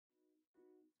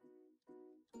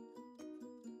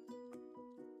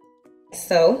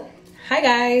So, hi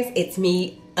guys, it's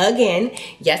me again.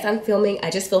 Yes, I'm filming. I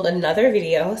just filmed another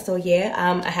video. So yeah,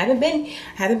 I haven't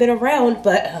been around,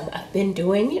 but I've been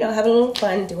doing, having a little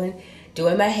fun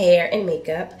doing my hair and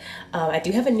makeup. I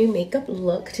do have a new makeup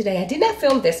look today. I did not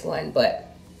film this one, but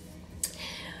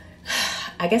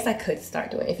I guess I could start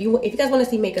doing it. If you guys want to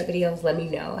see makeup videos, let me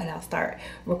know and I'll start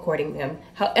recording them.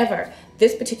 However,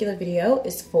 this particular video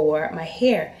is for my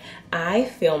hair. I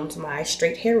filmed my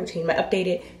straight hair routine, my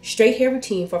updated straight hair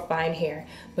routine for fine hair,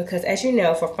 because as you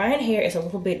know, for fine hair it's a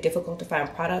little bit difficult to find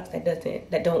products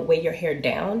that don't weigh your hair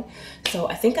down. So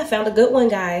I think I found a good one,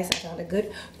 guys. I found a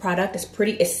good product.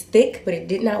 It's thick, but it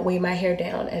did not weigh my hair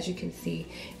down. As you can see,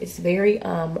 it's very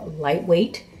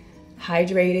lightweight,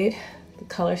 hydrated. The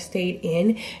color stayed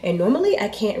in, and normally I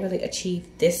can't really achieve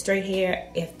this straight hair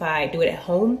if I do it at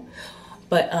home,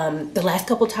 but the last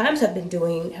couple times have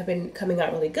been coming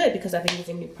out really good because I've been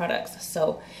using new products.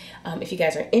 So if you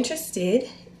guys are interested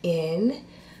in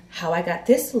how I got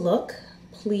this look,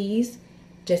 please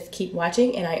just keep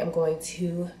watching and I am going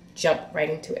to jump right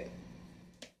into it.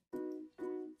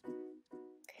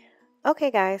 Okay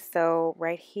guys, so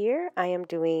right here I am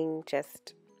doing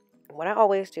just what I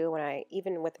always do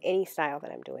even with any style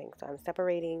that I'm doing. So I'm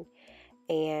separating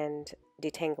and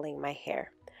detangling my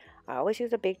hair. I always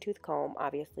use a big tooth comb.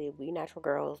 Obviously, we natural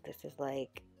girls, this is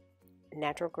like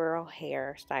natural girl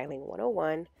hair styling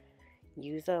 101.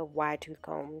 Use a wide tooth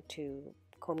comb to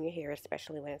comb your hair,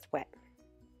 especially when it's wet.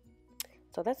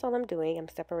 So that's all I'm doing. I'm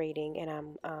separating and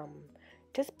I'm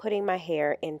just putting my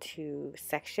hair into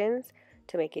sections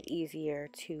to make it easier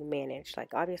to manage.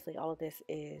 Like obviously all of this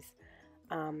is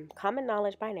common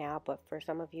knowledge by now, but for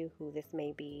some of you who this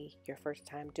may be your first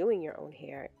time doing your own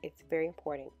hair, it's very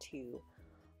important to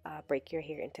break your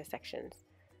hair into sections.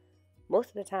 Most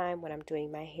of the time when I'm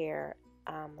doing my hair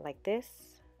like this,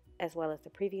 as well as the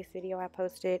previous video I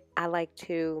posted, I like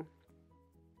to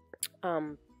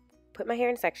put my hair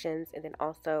in sections, and then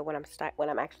also when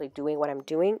I'm actually doing what I'm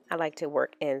doing, I like to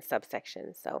work in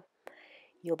subsections. So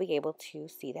you'll be able to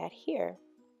see that here.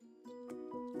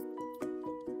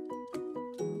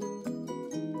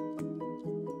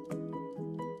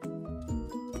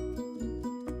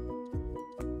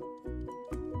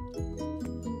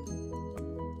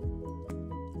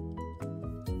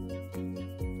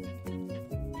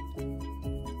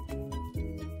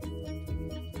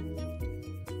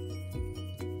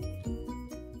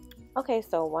 Okay,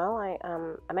 so while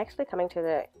I'm actually coming to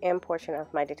the end portion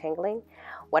of my detangling,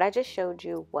 what I just showed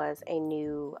you was a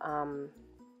new,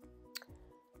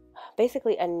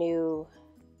 basically a new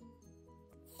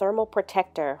thermal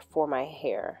protector for my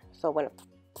hair. So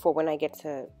when I get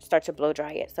to start to blow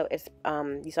dry it. So it's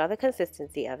you saw the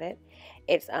consistency of it.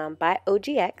 It's by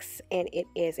OGX, and it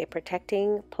is a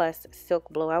protecting plus silk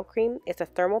blowout cream. It's a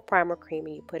thermal primer cream,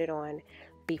 and you put it on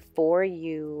before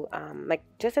you like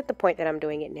just at the point that I'm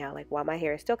doing it now, like while my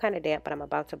hair is still kind of damp but I'm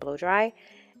about to blow dry.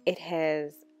 It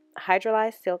has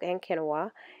hydrolyzed silk and quinoa,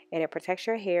 and it protects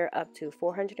your hair up to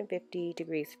 450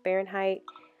 degrees Fahrenheit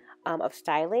of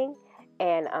styling,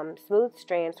 and smooth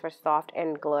strands for soft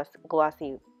and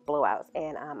glossy blowouts.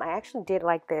 And I actually did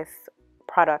like this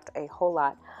product a whole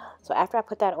lot. So after I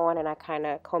put that on and I kind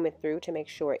of comb it through to make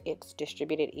sure it's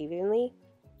distributed evenly,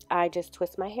 I just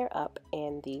twist my hair up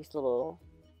in these little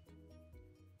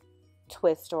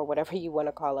twist or whatever you want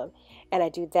to call them, and I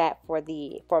do that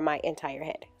for my entire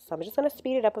head. So I'm just going to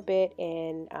speed it up a bit,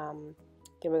 and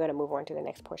then we're going to move on to the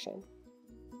next portion.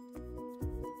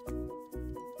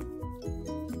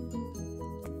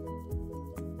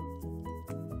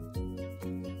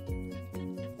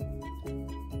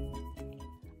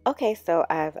 Okay, so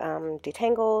I've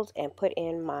detangled and put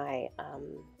in my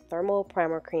thermal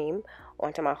primer cream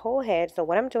onto my whole head. So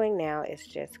what I'm doing now is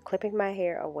just clipping my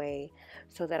hair away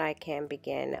so that I can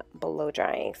begin blow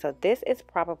drying. So this is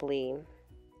probably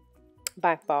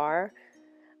by far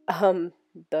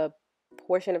the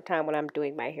portion of time when I'm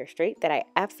doing my hair straight that I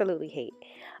absolutely hate.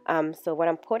 So what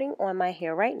I'm putting on my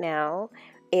hair right now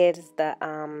is the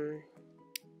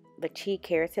Cheek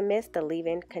Keratin Mist, the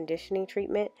leave-in conditioning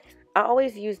treatment. I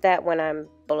always use that when I'm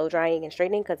blow drying and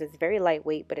straightening because it's very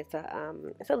lightweight, but it's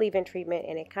a leave-in treatment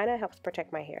and it kind of helps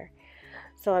protect my hair.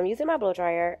 So I'm using my blow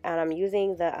dryer, and I'm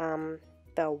using the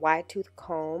wide tooth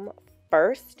comb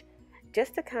first,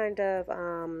 just to kind of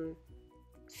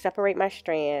separate my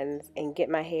strands and get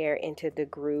my hair into the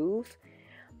groove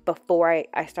before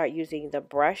I start using the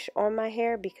brush on my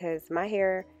hair, because my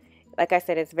hair, like I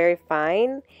said, it's very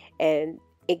fine and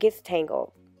it gets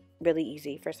tangled really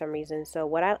easy for some reason. So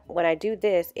when I do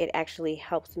this, it actually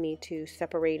helps me to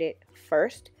separate it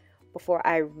first before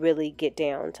I really get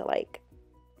down to like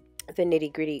the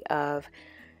nitty-gritty of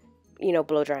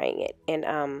blow drying it. And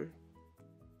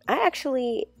I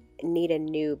actually need a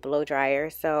new blow dryer.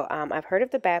 So I've heard of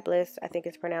the Babless, I think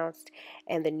it's pronounced,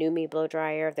 and the Numi blow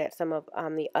dryer that some of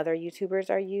the other YouTubers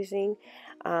are using.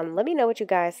 Let me know what you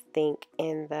guys think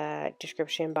in the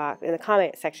description box, in the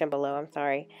comment section below. I'm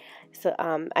sorry. So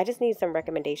I just need some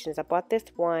recommendations. I bought this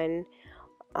one.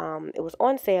 It was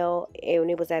on sale,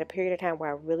 and it was at a period of time where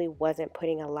I really wasn't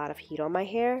putting a lot of heat on my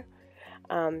hair.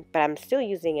 But I'm still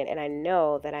using it, and I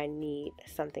know that I need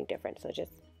something different. So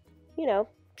just,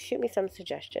 shoot me some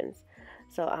suggestions.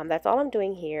 So that's all I'm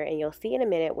doing here, and you'll see in a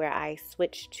minute where I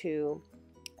switch to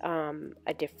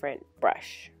a different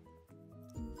brush.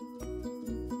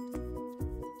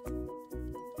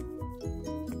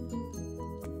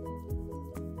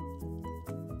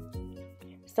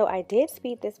 So I did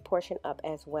speed this portion up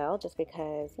as well, just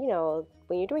because,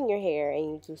 when you're doing your hair and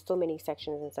you do so many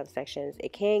sections and subsections,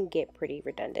 it can get pretty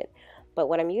redundant. But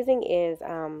what I'm using is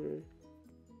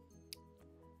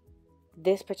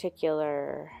this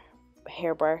particular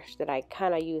hairbrush that I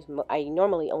kind of use. I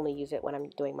normally only use it when I'm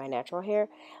doing my natural hair.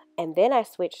 And then I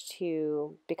switched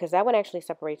to, because that one actually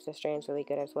separates the strands really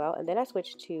good as well. And then I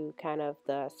switched to kind of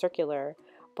the circular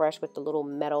brush with the little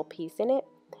metal piece in it.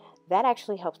 That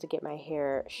actually helps to get my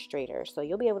hair straighter. So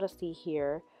you'll be able to see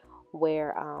here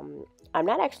where I'm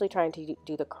not actually trying to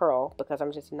do the curl, because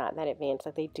I'm just not that advanced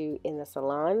like they do in the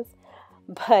salons.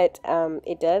 But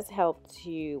it does help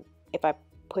to, if I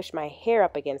push my hair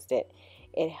up against it,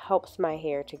 it helps my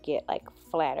hair to get like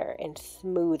flatter and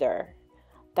smoother.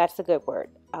 That's a good word,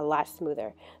 a lot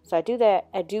smoother. So I do that.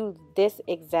 I do this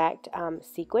exact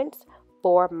sequence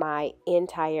for my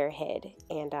entire head,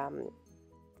 and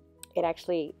it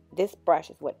actually, this brush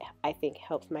is what I think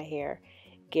helps my hair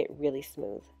get really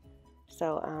smooth.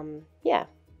 So yeah,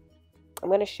 I'm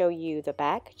going to show you the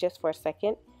back just for a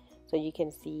second so you can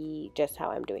see just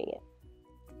how I'm doing it.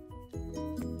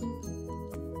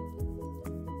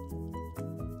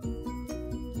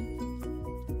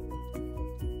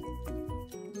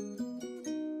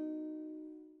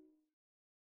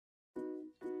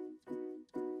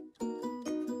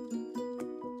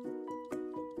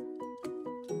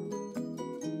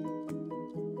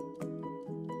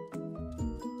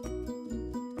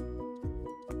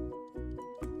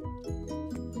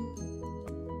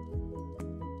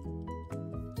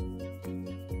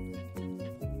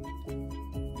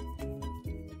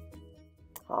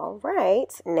 All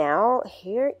right, now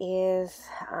here is,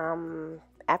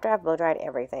 after I've blow dried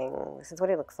everything, this is what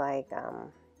it looks like.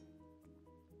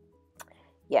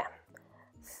 Yeah,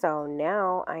 so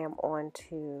now I am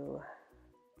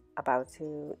about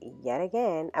to, yet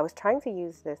again, I was trying to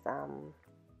use this,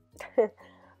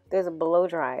 there's a blow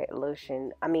dry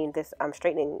lotion, this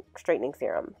straightening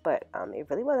serum, but it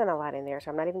really wasn't a lot in there,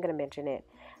 so I'm not even going to mention it.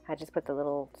 I just put the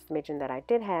little smidgen that I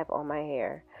did have on my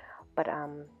hair, but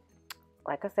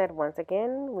like I said, once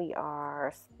again, we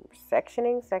are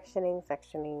sectioning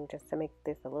just to make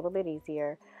this a little bit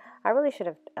easier. I really should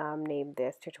have named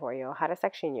this tutorial how to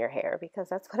section your hair, because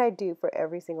that's what I do for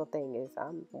every single thing is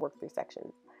work through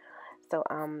sections. So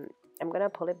I'm going to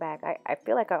pull it back. I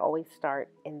feel like I always start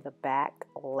in the back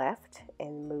left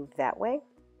and move that way.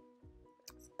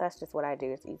 That's just what I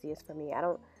do. It's easiest for me. I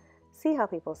don't see how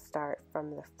people start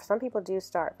from some people do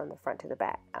start from the front to the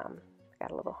back. Got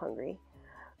a little hungry.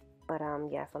 But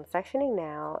yes, I'm sectioning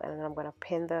now, and then I'm going to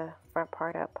pin the front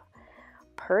part up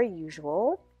per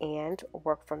usual and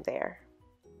work from there.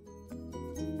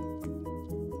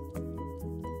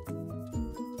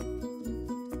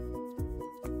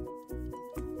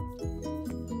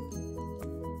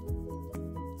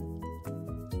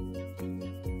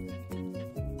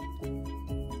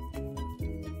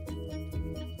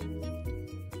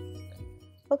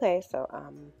 Okay, so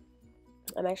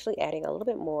I'm actually adding a little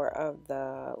bit more of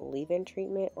the leave-in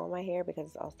treatment on my hair, because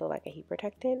it's also like a heat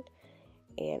protectant.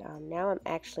 And now I'm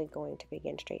actually going to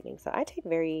begin straightening. So I take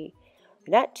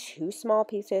not too small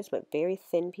pieces, but very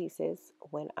thin pieces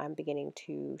when I'm beginning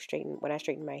to when I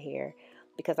straighten my hair,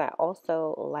 because I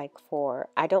also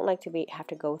I don't like to have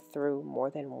to go through more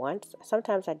than once.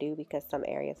 Sometimes I do, because some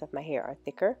areas of my hair are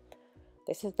thicker.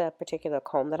 This is the particular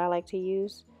comb that I like to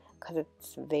use, because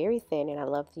it's very thin, and I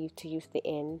love to use the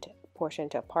end portion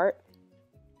to part.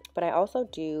 But I also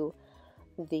do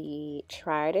the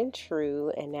tried and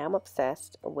true, and now I'm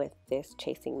obsessed with this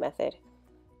chasing method.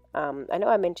 I know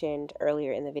I mentioned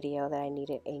earlier in the video that I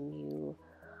needed a new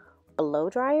blow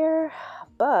dryer,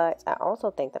 but I also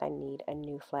think that I need a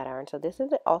new flat iron. So this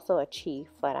is also a Chi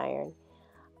flat iron,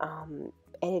 and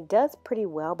it does pretty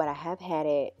well, but I have had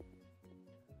it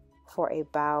for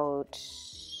about,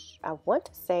 I want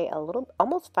to say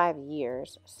almost 5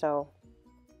 years. So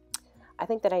I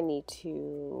think that I need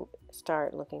to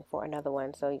start looking for another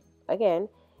one. So again,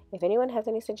 if anyone has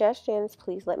any suggestions,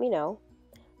 please let me know.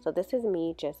 So this is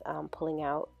me just pulling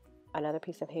out another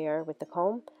piece of hair with the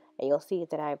comb, and you'll see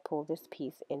that I pull this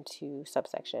piece into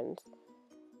subsections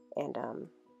and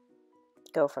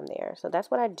go from there. So that's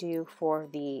what I do for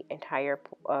the entire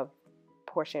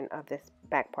portion of this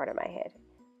back part of my head.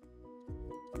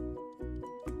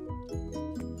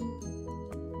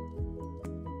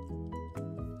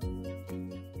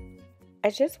 I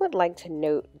just would like to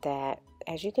note that,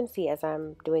 as you can see, as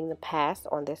I'm doing the pass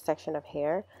on this section of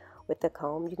hair with the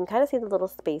comb, you can kind of see the little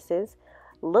spaces.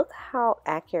 Look how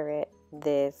accurate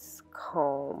this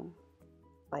comb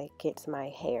gets my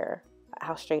hair,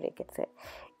 how straight it gets it.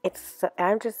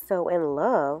 I'm just so in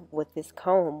love with this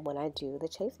comb when I do the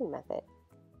chasing method.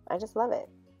 I just love it.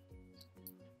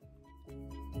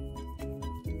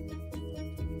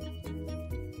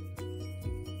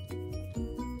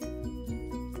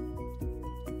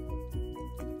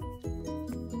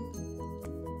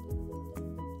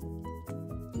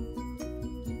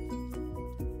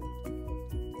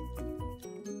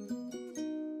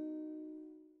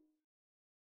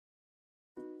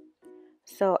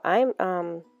 So I've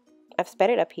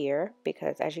sped it up here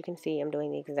because, as you can see, I'm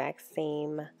doing the exact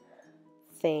same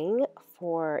thing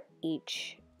for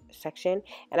each section.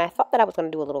 And I thought that I was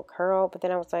going to do a little curl, but then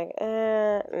I was like,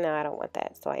 no, I don't want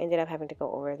that. So I ended up having to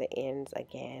go over the ends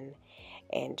again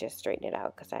and just straighten it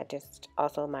out, because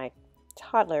also my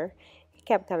toddler, he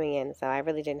kept coming in, so I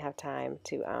really didn't have time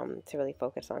to really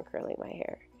focus on curling my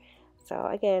hair. So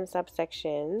again,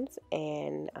 subsections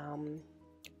and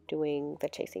doing the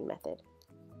chasing method.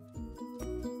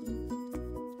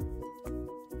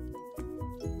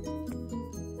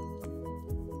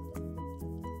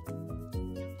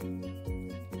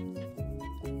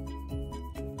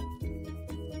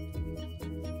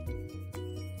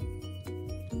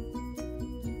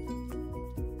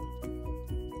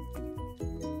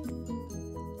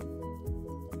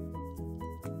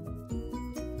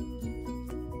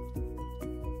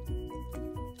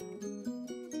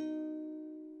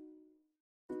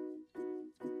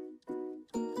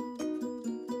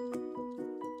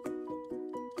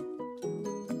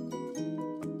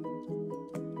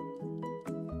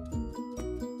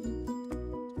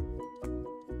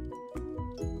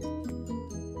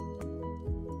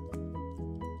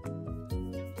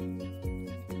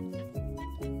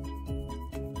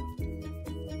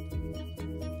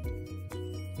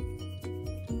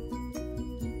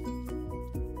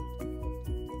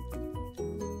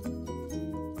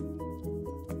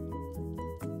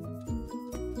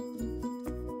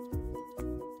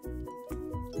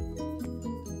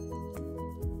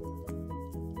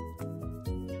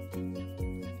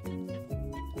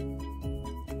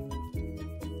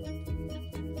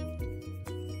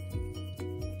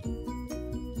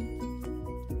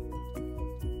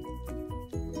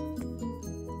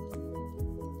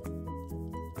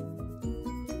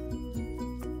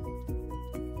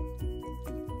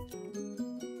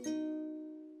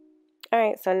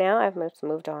 Alright, so now I've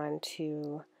moved on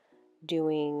to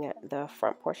doing the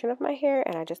front portion of my hair,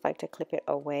 and I just like to clip it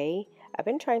away. I've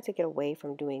been trying to get away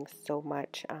from doing so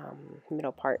much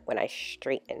middle part when I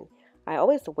straighten. I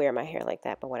always wear my hair like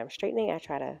that, but when I'm straightening, I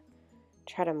try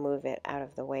to move it out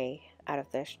of the way, out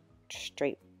of the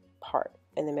straight part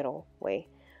in the middle way.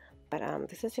 But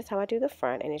this is just how I do the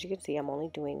front, and as you can see, I'm only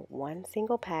doing one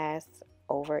single pass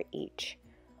over each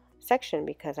section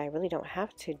because I really don't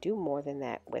have to do more than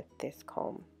that with this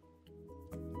comb.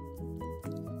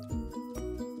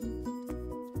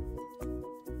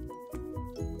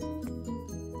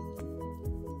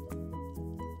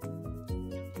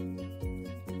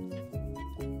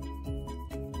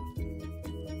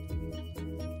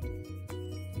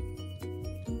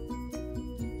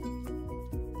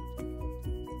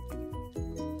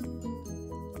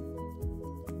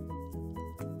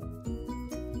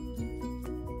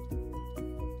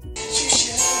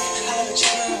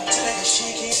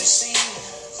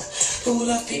 Pull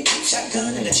up, beep, beep,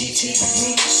 shotgun and a GT.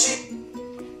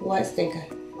 What, Stinker?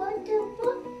 What do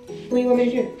you want me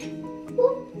to do?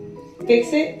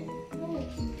 Fix it?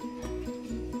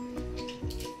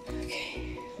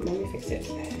 Okay, let me fix it.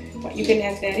 What, you can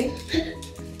ask Daddy?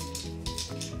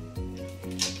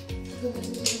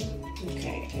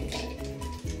 Okay, I got it.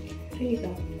 Here you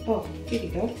go. Oh, here you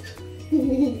go.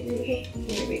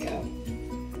 Here we go.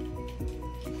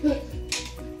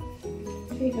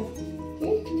 Here you go.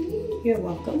 You're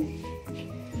welcome.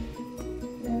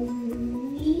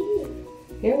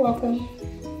 You're welcome.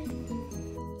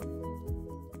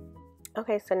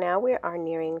 Okay, so now we are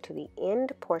nearing to the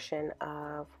end portion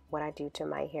of what I do to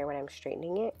my hair when I'm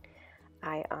straightening it.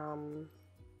 I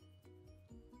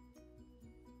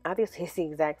obviously it's the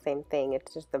exact same thing.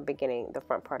 It's just the beginning, the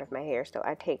front part of my hair. So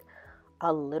I take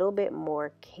a little bit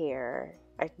more care.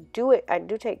 I do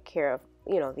take care of,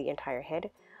 the entire head.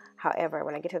 However,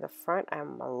 when I get to the front,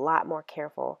 I'm a lot more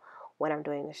careful when I'm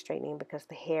doing the straightening because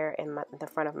the hair in the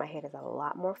front of my head is a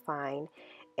lot more fine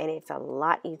and it's a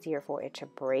lot easier for it to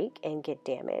break and get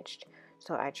damaged.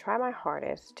 So I try my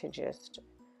hardest to just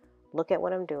look at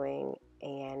what I'm doing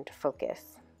and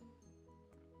focus.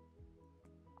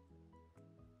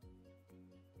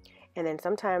 And then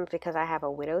sometimes because I have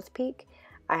a widow's peak,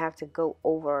 I have to go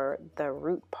over the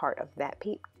root part of that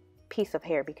piece of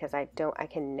hair because I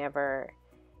can never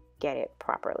get it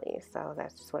properly. So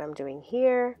that's just what I'm doing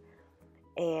here.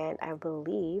 And I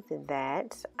believe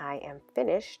that I am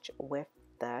finished with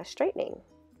the straightening.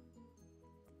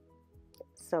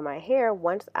 So my hair,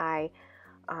 once I'm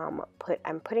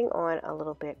putting on a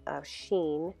little bit of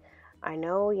sheen. I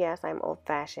know, yes, I'm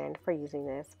old-fashioned for using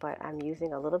this, but I'm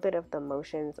using a little bit of the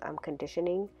Motions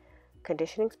conditioning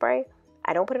spray.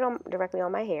 I don't put it on directly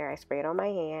on my hair. I spray it on my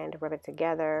hand, rub it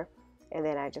together, and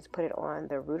then I just put it on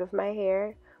the root of my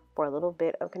hair for a little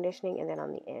bit of conditioning, and then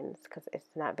on the ends because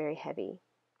it's not very heavy.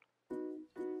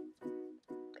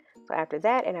 So after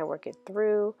that, and I work it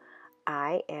through,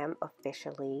 I am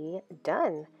officially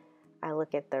done. I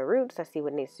look at the roots, I see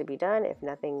what needs to be done. If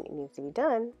nothing needs to be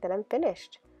done, then I'm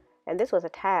finished. And this was a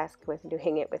task with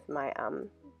doing it with my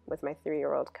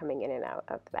 3-year-old coming in and out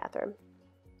of the bathroom.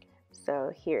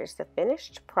 So here's the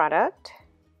finished product.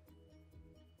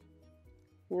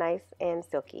 Nice and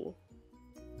silky.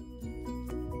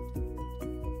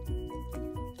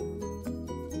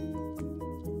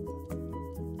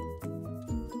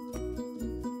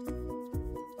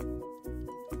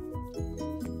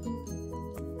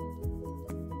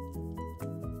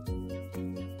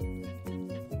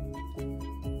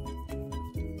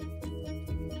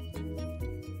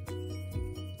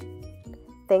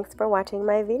 Thanks for watching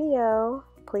my video.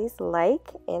 Please like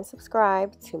and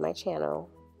subscribe to my channel.